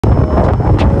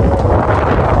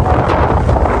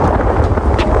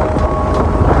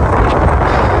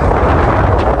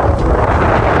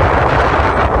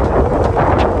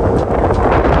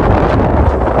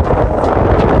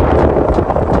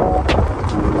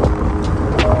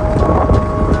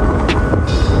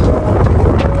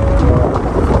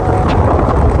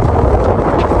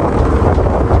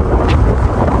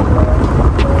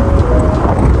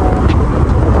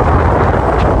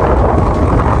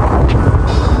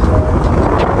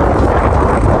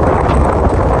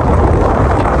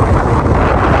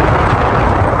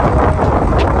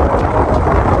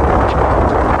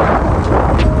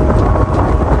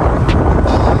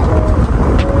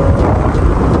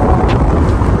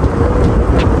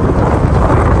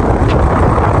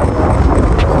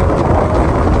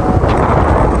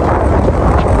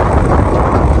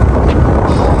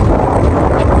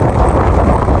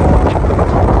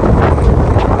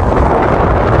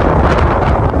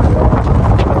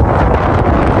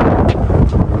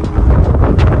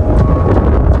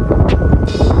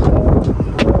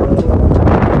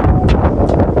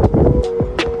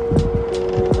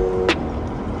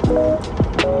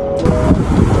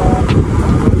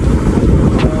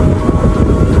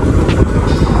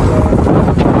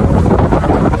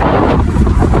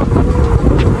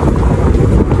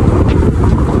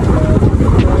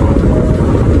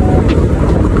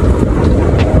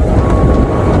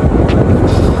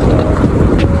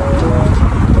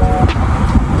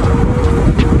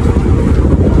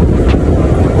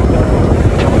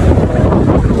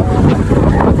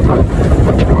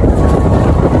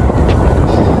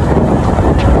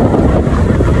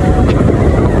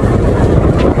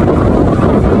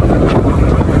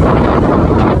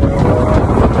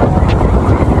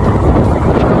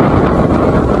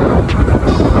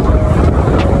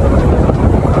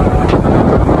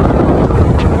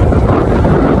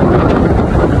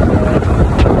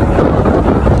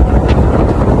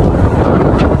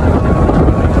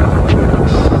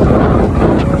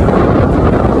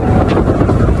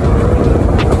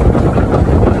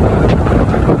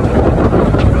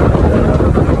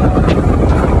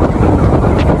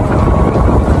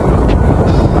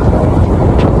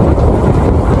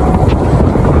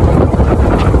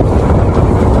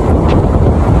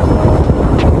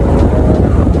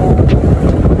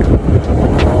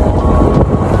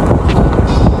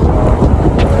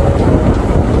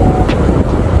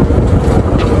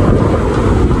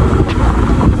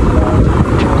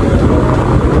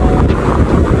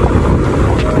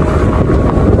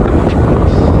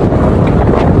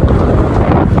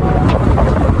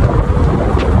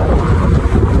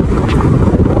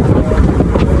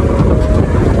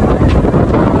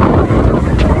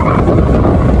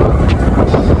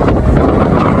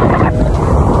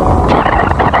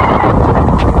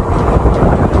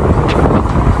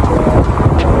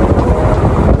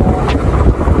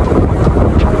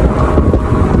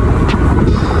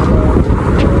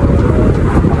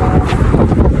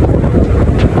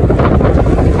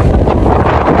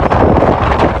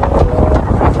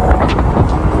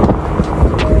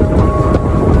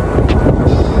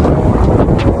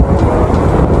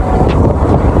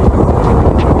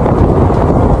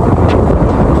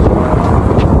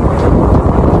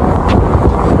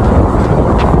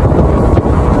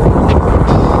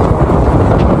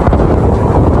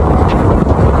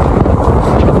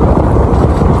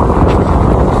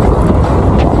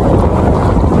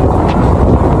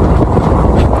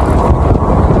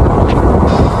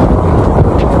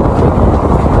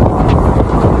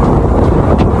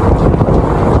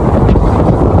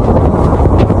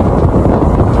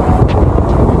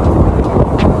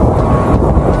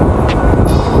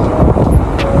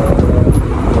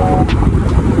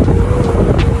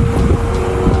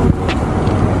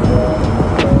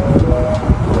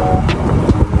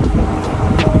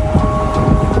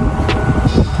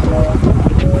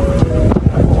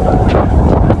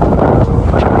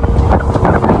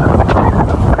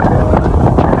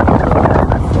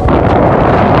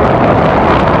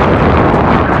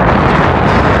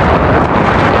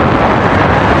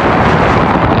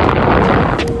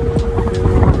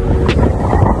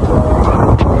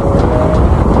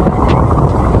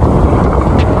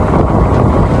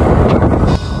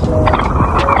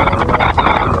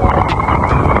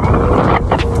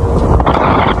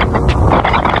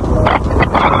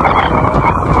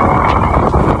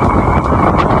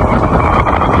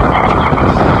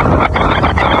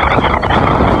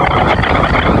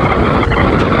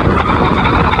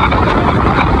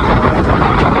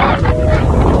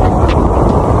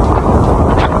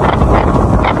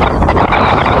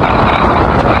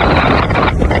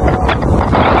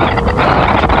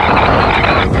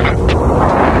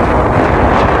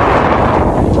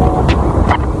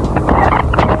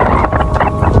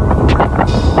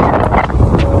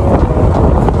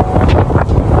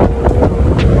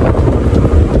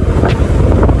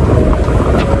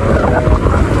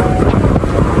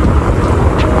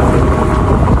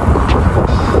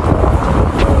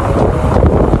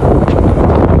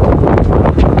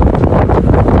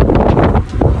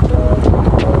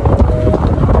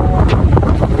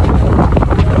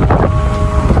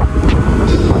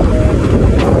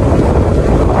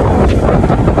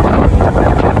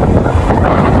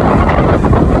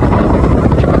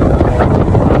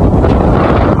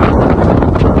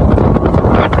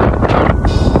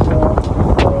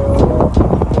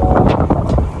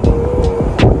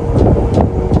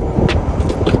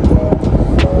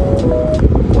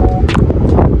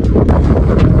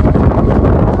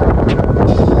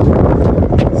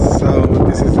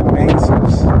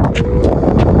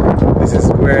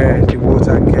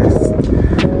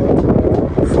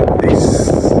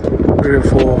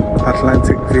beautiful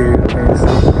Atlantic view.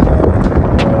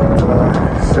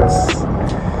 It's just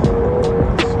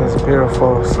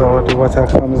beautiful. So the water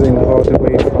comes in all the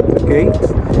way from the gate.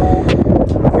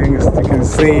 You can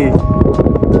see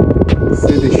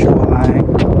the shoreline,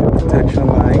 the protection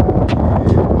line.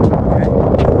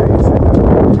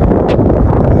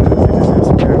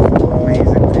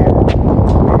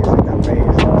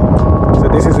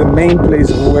 Main place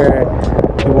where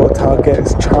the water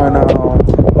gets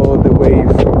channeled all the way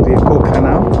from the Eko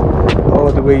Canal,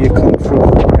 all the way you come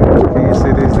through. Can you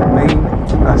see this is the main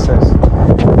access?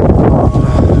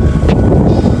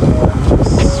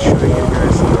 Just show you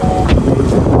guys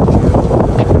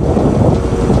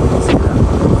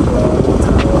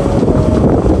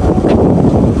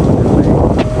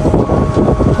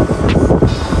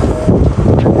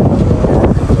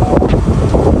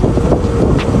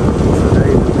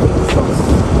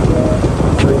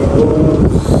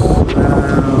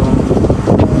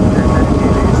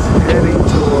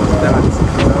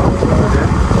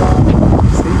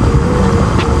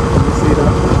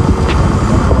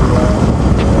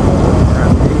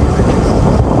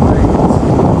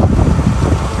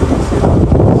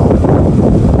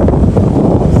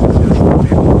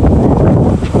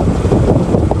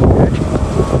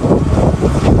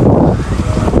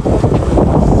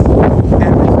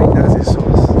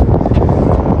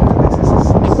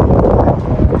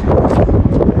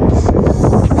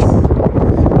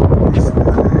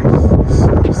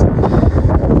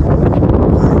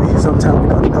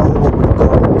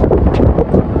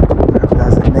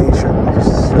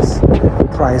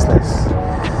priceless.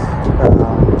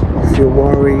 If you're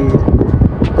worried,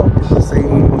 got people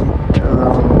saying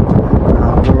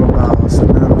you're about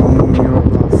tsunami, you're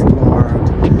about flood,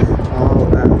 all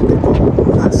that. They got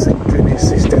that same drainage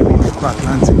system in Eko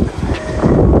Atlantic,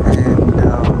 and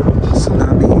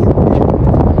tsunami,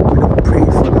 we don't pray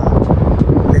for that.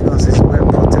 Lagos is well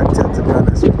protected, to be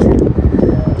honest with you.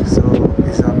 So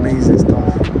it's amazing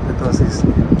stuff because it's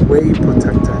way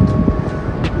protected.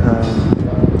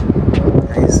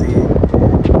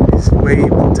 Way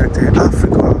protected.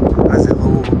 Africa as a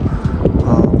whole,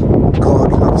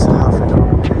 God loves Africa,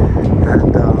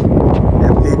 and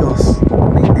Lagos,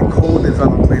 the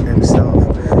co-development themselves,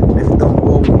 they've done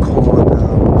what we call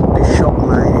the shock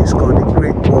line. It's called the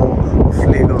Great Wall of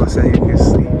Lagos, and you can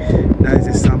see that is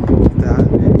a sample of that.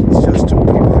 It's just to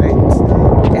prevent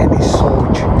any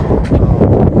surge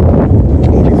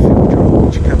in the future,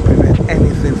 which can prevent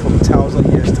anything from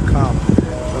 1,000 years to come.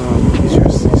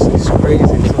 It's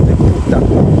crazy. So they put that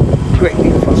great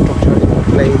infrastructure in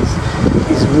place.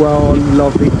 It's well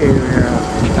lovely area,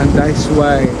 and that's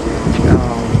why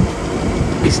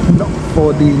it's not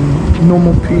for the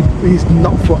normal people. It's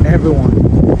not for everyone.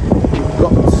 You've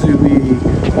got to be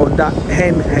on that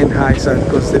hand high side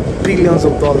because the billions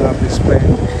of dollars have been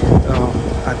spent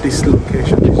at this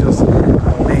location. It's just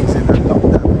amazing. I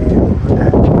love that view over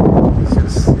there. It's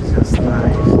just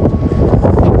nice.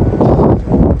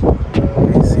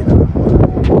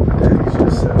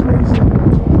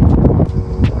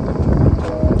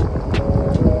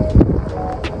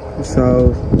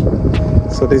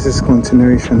 So this is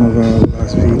continuation of our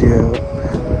last video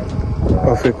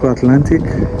of Eko Atlantic.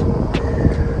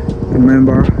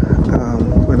 Remember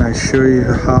when I show you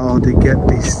how they get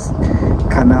this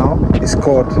canal? It's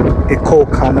called Eko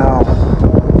Canal.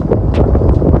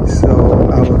 So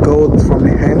I will go from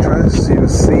the entrance. You'll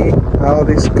see how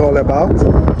this is all about.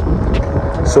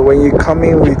 So when you come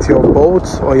in with your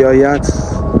boat or your yacht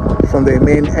from the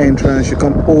main entrance, you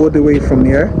come all the way from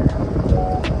here.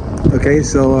 Okay,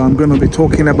 so I'm going to be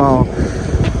talking about,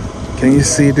 can you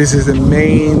see this is the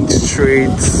main street,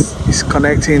 it's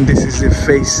connecting, this is the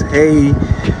phase A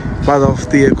part of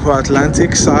the Eko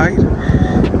Atlantic side.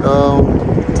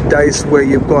 That is where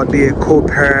you've got the Eko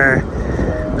Pair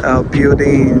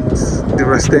buildings, the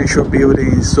residential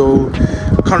buildings. So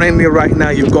currently right now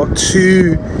you've got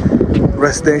 2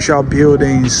 residential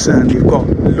buildings and you've got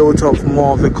loads of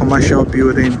more of the commercial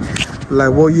building,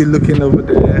 like what you're looking over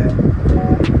there.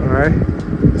 Alright,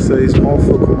 so it's more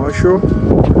for commercial,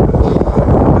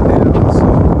 and then also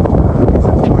it's a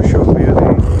commercial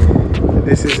building.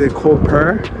 This is a Eko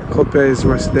Pair is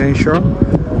residential.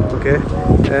 Okay,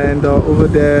 and over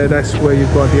there, that's where you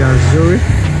got the Azuri.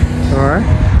 Alright,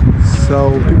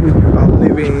 so people are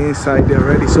living inside there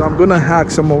already. So I'm gonna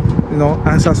ask some of,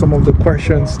 answer some of the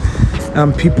questions,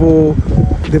 and people,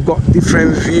 they've got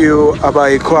different view about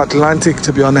Eko Atlantic.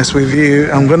 To be honest with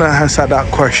you, I'm gonna answer that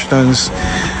questions.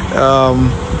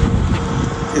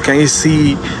 Can you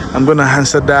see? I'm gonna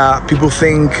answer that. People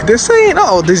think, they're saying,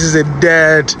 oh, this is a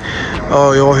dead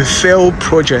or a failed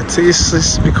project.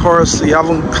 It's because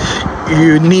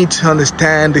you need to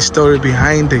understand the story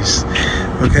behind this.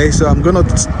 Okay, so I'm gonna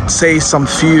say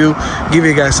give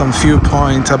you guys some few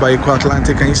points about Eko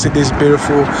Atlantic. And you see this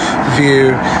beautiful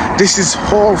view. This is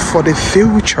all for the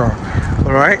future.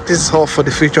 All right, this is all for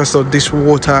the future. So this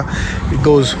water, it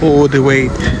goes all the way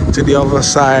to the other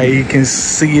side. You can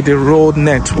see the road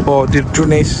network, the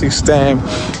drainage system.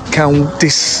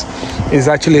 This is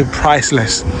actually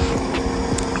priceless.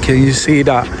 Can you see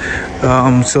that?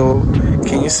 So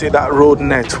can you see that road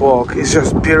network? It's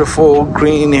just beautiful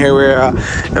green area.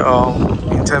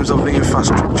 In terms of the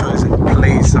infrastructure is in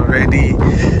place already.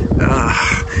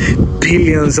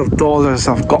 Billions of dollars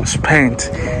have got spent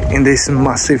in this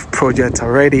massive project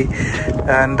already.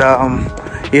 And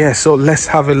yeah, so let's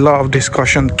have a lot of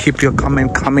discussion. Keep your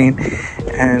comment coming,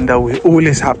 and we're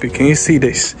always happy. Can you see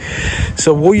this?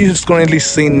 So what you're currently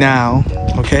seeing now,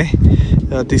 okay,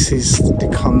 this is the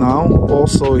canal.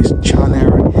 Also is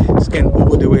channel. It's getting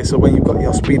all the way. So when you've got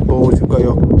your speedboat, you've got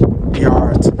your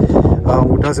yacht,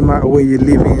 it doesn't matter where you're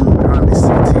living around the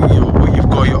city or where you've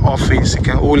got your office, you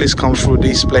can always come through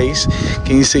this place.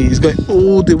 Can you see it's going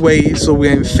all the way? So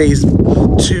we're in phase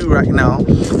 2 right now.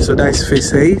 So that's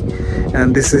phase 8,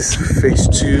 and this is phase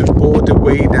 2 all the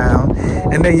way down.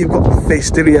 And then you've got phase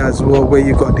 3 as well, where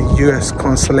you've got the US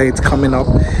consulate coming up.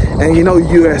 And you know,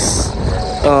 US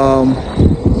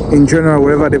in general,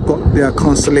 wherever they've got their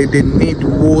consulate, they need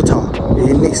water.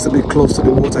 It needs to be close to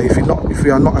the water. If you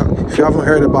haven't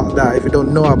heard about that, if you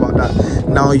don't know about that,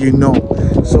 now you know.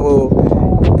 So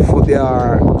for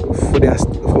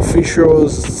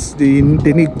officials, they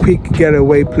need quick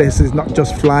getaway places, not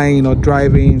just flying or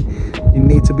driving. You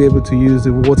need to be able to use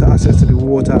the water, access to the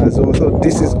water as well. So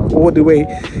this is all the way,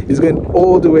 it's going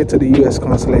all the way to the US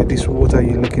consulate. This water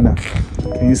you're looking at,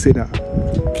 can you see that?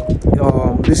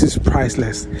 This is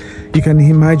priceless. You can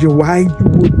imagine, why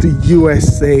would the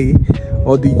USA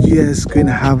or the US going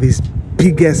to have its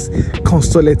biggest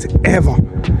consulate ever?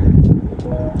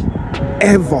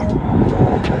 I'm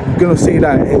going to say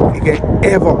that again,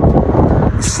 ever.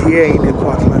 It's here in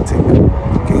Eko Atlantic.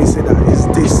 Can you see that? It's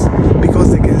this, because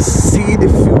they can see the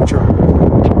future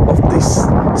of this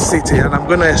city. And I'm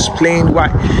going to explain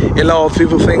why a lot of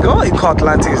people think, oh, Eko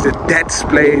Atlantic is the dead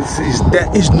place.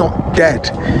 It's not dead.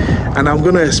 And I'm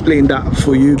going to explain that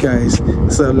for you guys.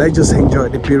 So let's just enjoy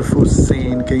the beautiful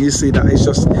scene. Can you see that? It's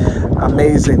just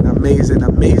amazing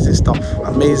stuff.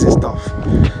 Amazing stuff.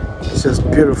 It's just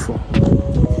beautiful.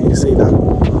 Can you see that?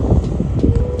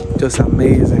 Just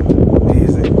amazing.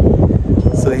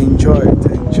 So enjoy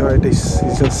this.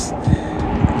 It's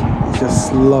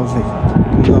just lovely.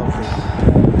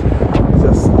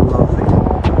 Just lovely.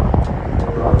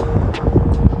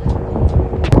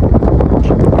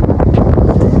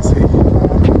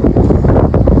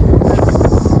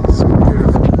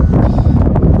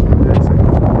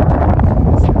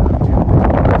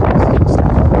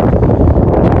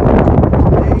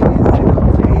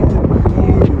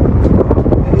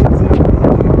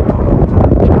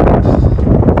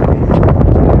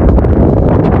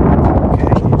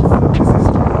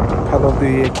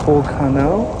 The Eko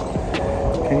Canal,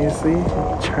 can you see?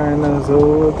 China's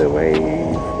all the way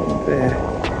from there.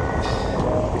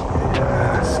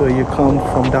 So you come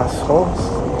from that source,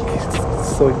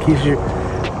 so it gives you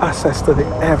access to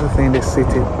everything in the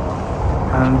city.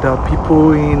 And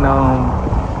people in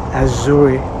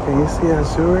Azure, can you see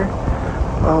Azure?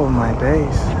 Oh my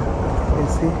days, can you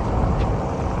see?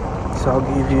 So I'll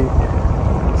give you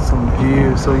some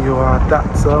view. So you are that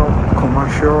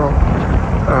commercial,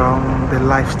 the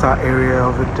lifestyle area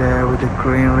over there with the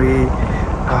greenery.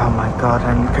 Oh my god,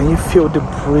 and can you feel the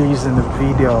breeze in the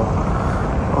video?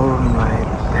 Oh my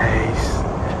days,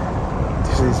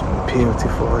 this is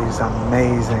beautiful. It's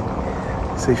amazing.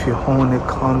 So if you own a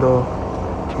condo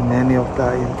in any of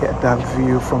that, you get that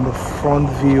view from the front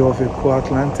view of Eko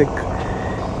Atlantic.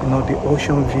 You know, the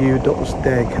ocean view, those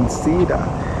there can see that.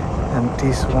 And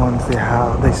these ones, they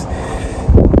have this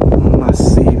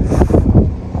massive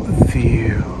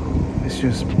view. It's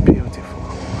just beautiful.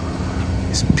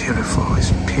 It's beautiful.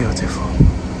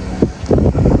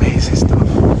 Amazing stuff.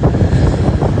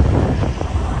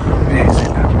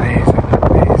 Amazing.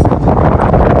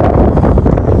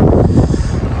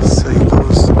 So it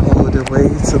goes all the way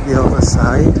to the other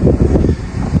side.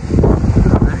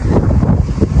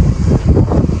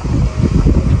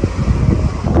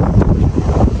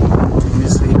 Can you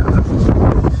see that?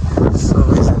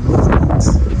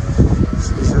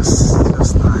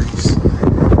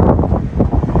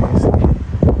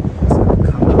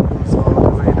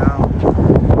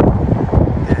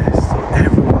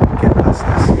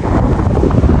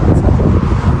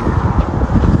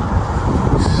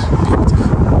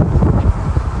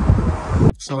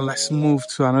 So let's move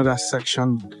to another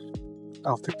section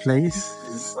of the place.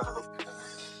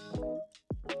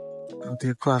 Of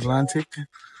the Eko Atlantic.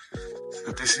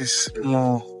 So this is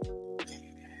more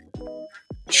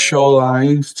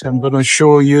shorelines. I'm going to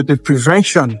show you the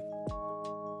prevention,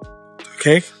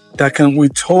 okay, that can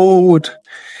withhold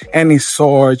any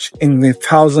surge in the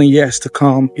 1,000 years to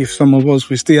come if some of us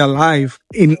will stay alive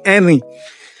in any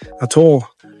at all.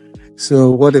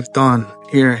 So what they've done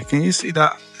here, can you see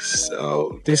that?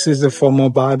 So this is the former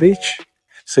bar beach.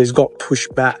 So it's got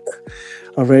pushed back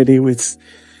already with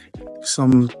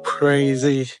some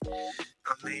crazy,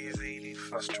 amazing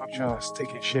infrastructure that's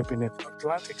taking shape in the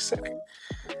Atlantic City.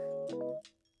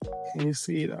 Can you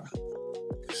see that?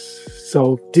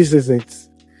 So this is it.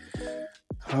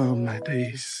 Oh my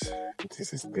days.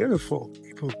 This is beautiful.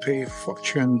 People pay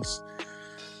fortunes.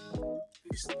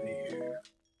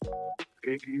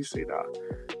 Okay, can you see that?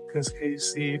 Because can you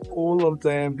see all of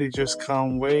them, they just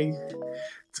can't wait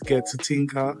to get to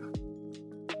Tinker.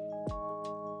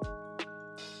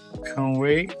 Can't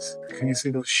wait. Can you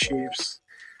see those ships?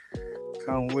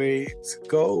 Can't wait to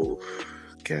go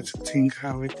get to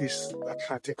Tinker with this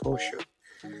Atlantic Ocean.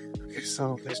 Okay,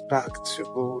 so let's back to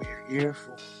go here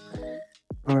for.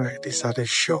 Alright, these are the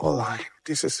shoreline.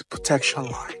 This is the protection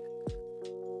line.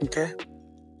 Okay?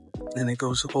 And it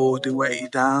goes all the way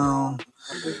down.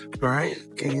 Right?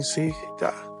 Can you see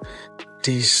that?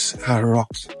 These are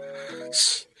rocks.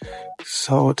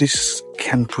 So this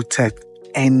can protect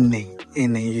any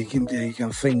you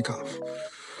can think of.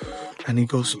 And it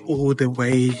goes all the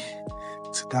way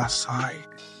to that side.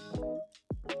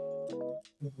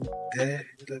 There,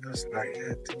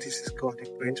 this is called the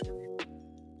Great Wall.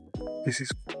 This is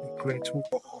the Great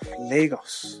Wall of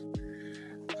Lagos.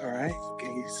 Alright,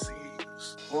 can you see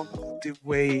all the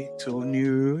way to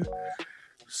New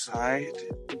side,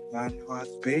 Landmark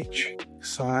Beach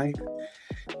side?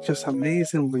 Just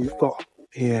amazing what you've got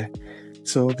here.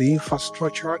 So the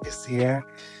infrastructure is here,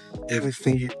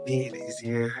 everything you need is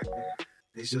here.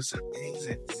 It's just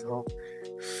amazing. So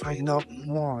find out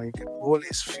more. You can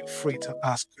always feel free to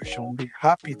ask questions. We'll be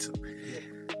happy to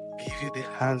give you the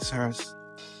answers.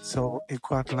 So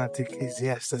Eko Atlantic is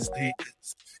yesterday.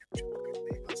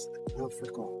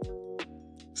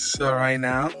 So right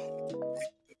now,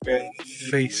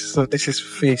 so this is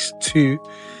phase 2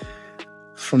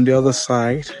 from the other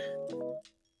side.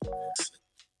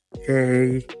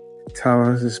 Okay,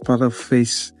 Towers is part of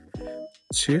phase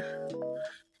 2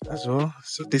 as well.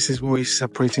 So this is where we're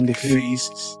separating the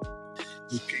phases.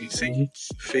 You can see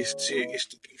phase 2 is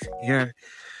to be from here.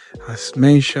 As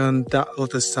mentioned, that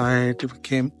other side, we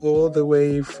came all the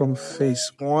way from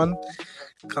phase 1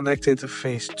 connected to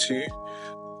phase 2.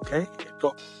 Okay, it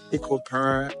got equal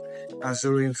power as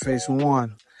in phase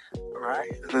 1.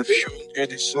 Right, and I've shown you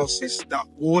the sources. That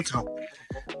water,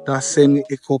 that same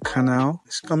Eco Canal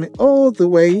is coming all the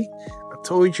way. I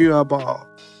told you about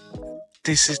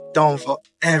this is done for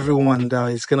everyone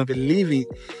that is gonna be living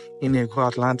in Eko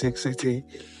Atlantic City.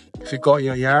 If you got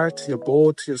your yacht, your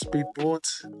boat, your speedboat,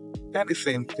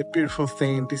 anything, the beautiful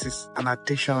thing, this is an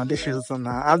addition. This is an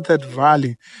added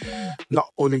value. Not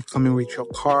only coming with your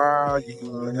car,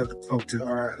 you have to talk to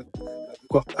her. You've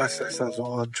got access as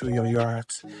well to your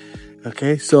yacht.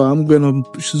 Okay, so I'm gonna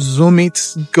zoom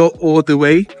it, go all the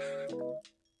way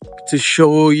to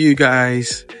show you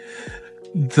guys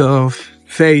the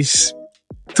phase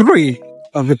 3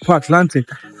 of the Eko Atlantic.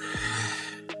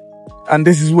 And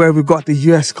this is where we've got the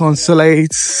US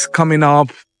consulates coming up.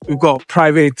 We've got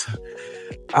private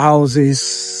houses.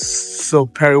 So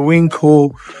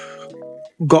Periwinkle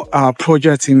got our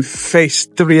project in phase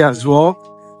 3 as well.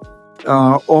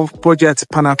 Of project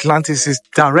Pan Atlantis is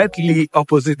directly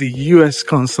opposite the US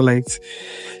consulate.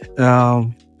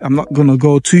 I'm not gonna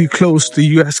go too close to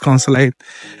US consulate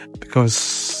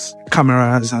because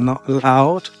cameras are not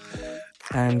allowed,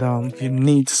 and you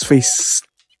need phase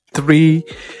 3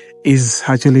 is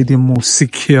actually the most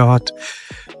secured.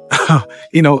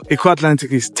 Eko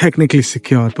Atlantic is technically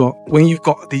secured, but when you've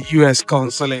got the US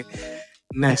consulate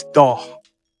next door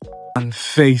and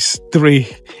phase 3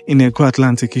 in Eko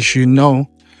Atlantic, you should know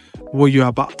what you're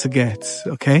about to get.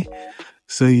 Okay,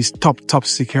 so it's top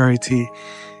security,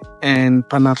 and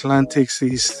Pan Atlantic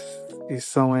is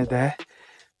somewhere there.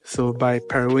 So by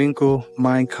Periwinkle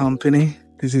Mine Company,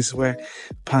 this is where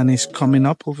Pan is coming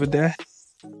up over there.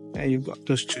 And you've got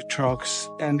those 2 trucks,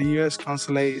 and the US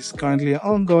consulate is currently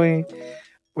ongoing,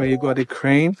 where you got the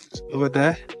crane over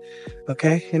there.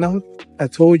 Okay, I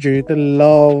told you they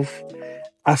love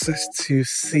access to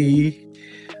sea.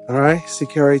 All right,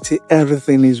 security,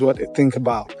 everything is what they think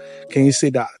about. Can you see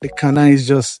that the canal is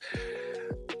just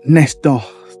next door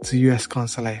to US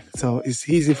Consulate. So it's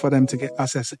easy for them to get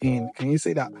access in. Can you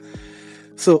see that?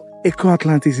 So Eko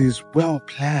Atlantis is well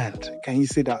planned. Can you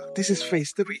see that? This is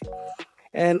phase 3.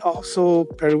 And also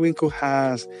Periwinkle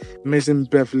has Maison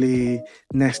Beverly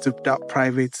next to that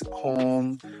private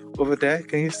home over there.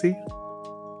 Can you see?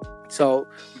 So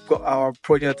we've got our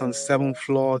project on 7th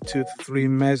floor, 2 to 3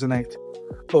 Maisonette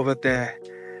over there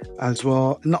as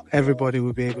well. Not everybody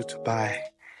will be able to buy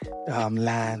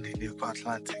land in the Eko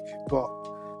Atlantic, but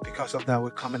because of that,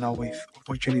 we're coming up with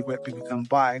opportunity where people can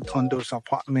buy condos,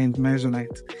 apartment,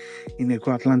 Maisonette in the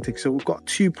Eko Atlantic. So we've got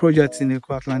 2 projects in the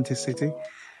Eko Atlantic City.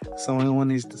 So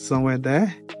one is somewhere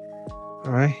there,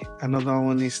 all right. Another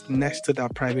one is next to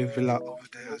that private villa over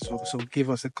there as well. So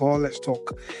give us a call. Let's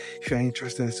talk if you're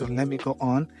interested. So let me go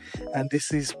on. And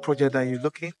this is project that you're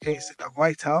looking at. Is the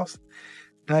White House.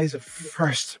 That is the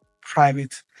first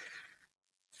private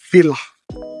villa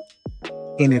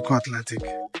in Eko Atlantic.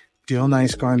 The owner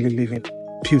is currently living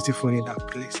beautifully in that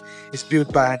place. It's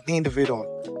built by an individual,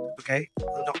 okay,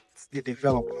 not the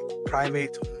developer.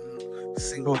 Private,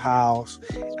 single house,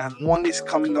 and one is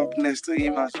coming up next to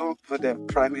him as well for the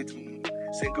private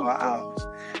single house.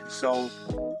 So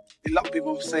a lot of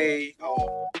people say,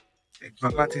 "Oh,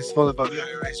 Atlantic is all about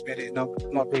high-rise building." No,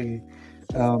 not really.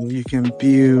 You can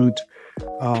build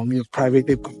your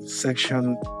private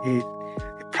section,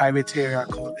 a private area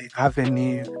called the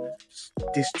Avenue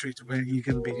district where you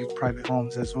can build your private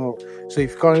homes as well. So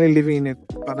if you're currently living in a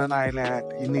banana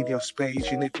island, you need your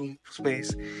space, you need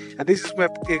space. And this is where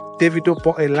Davido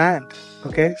bought a land,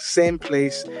 okay? Same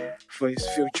place for his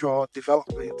future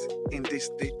development in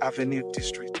the Avenue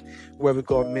district where we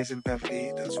got Maison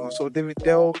Beverly as well. So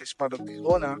Davido is part of the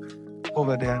owner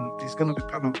over there, and he's going to be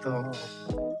part of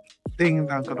the thing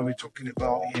that I'm going to be talking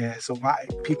about here. So why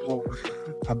people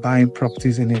are buying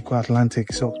properties in Eko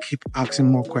Atlantic. So keep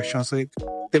asking more questions. So if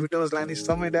Davido's land is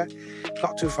somewhere there,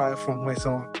 not too far from where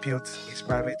someone built his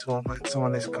private home and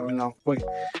someone is coming out with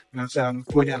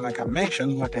project like I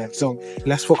mentioned over there. So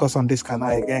let's focus on this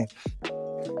canal again.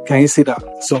 Can you see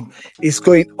that? So it's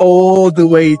going all the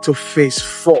way to phase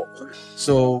 4.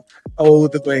 So all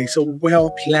the way. So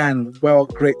well planned, well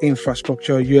great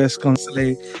infrastructure, US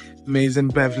Consulate, Maison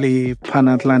Beverly, Pan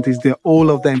Atlantis, all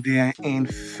of them, they are in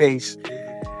phase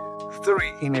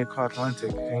 3 in Eko Atlantic.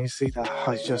 Can you see that?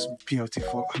 Oh, it's just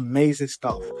beautiful. Amazing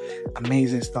stuff.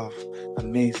 Amazing stuff.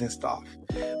 Amazing stuff.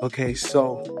 Okay,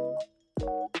 so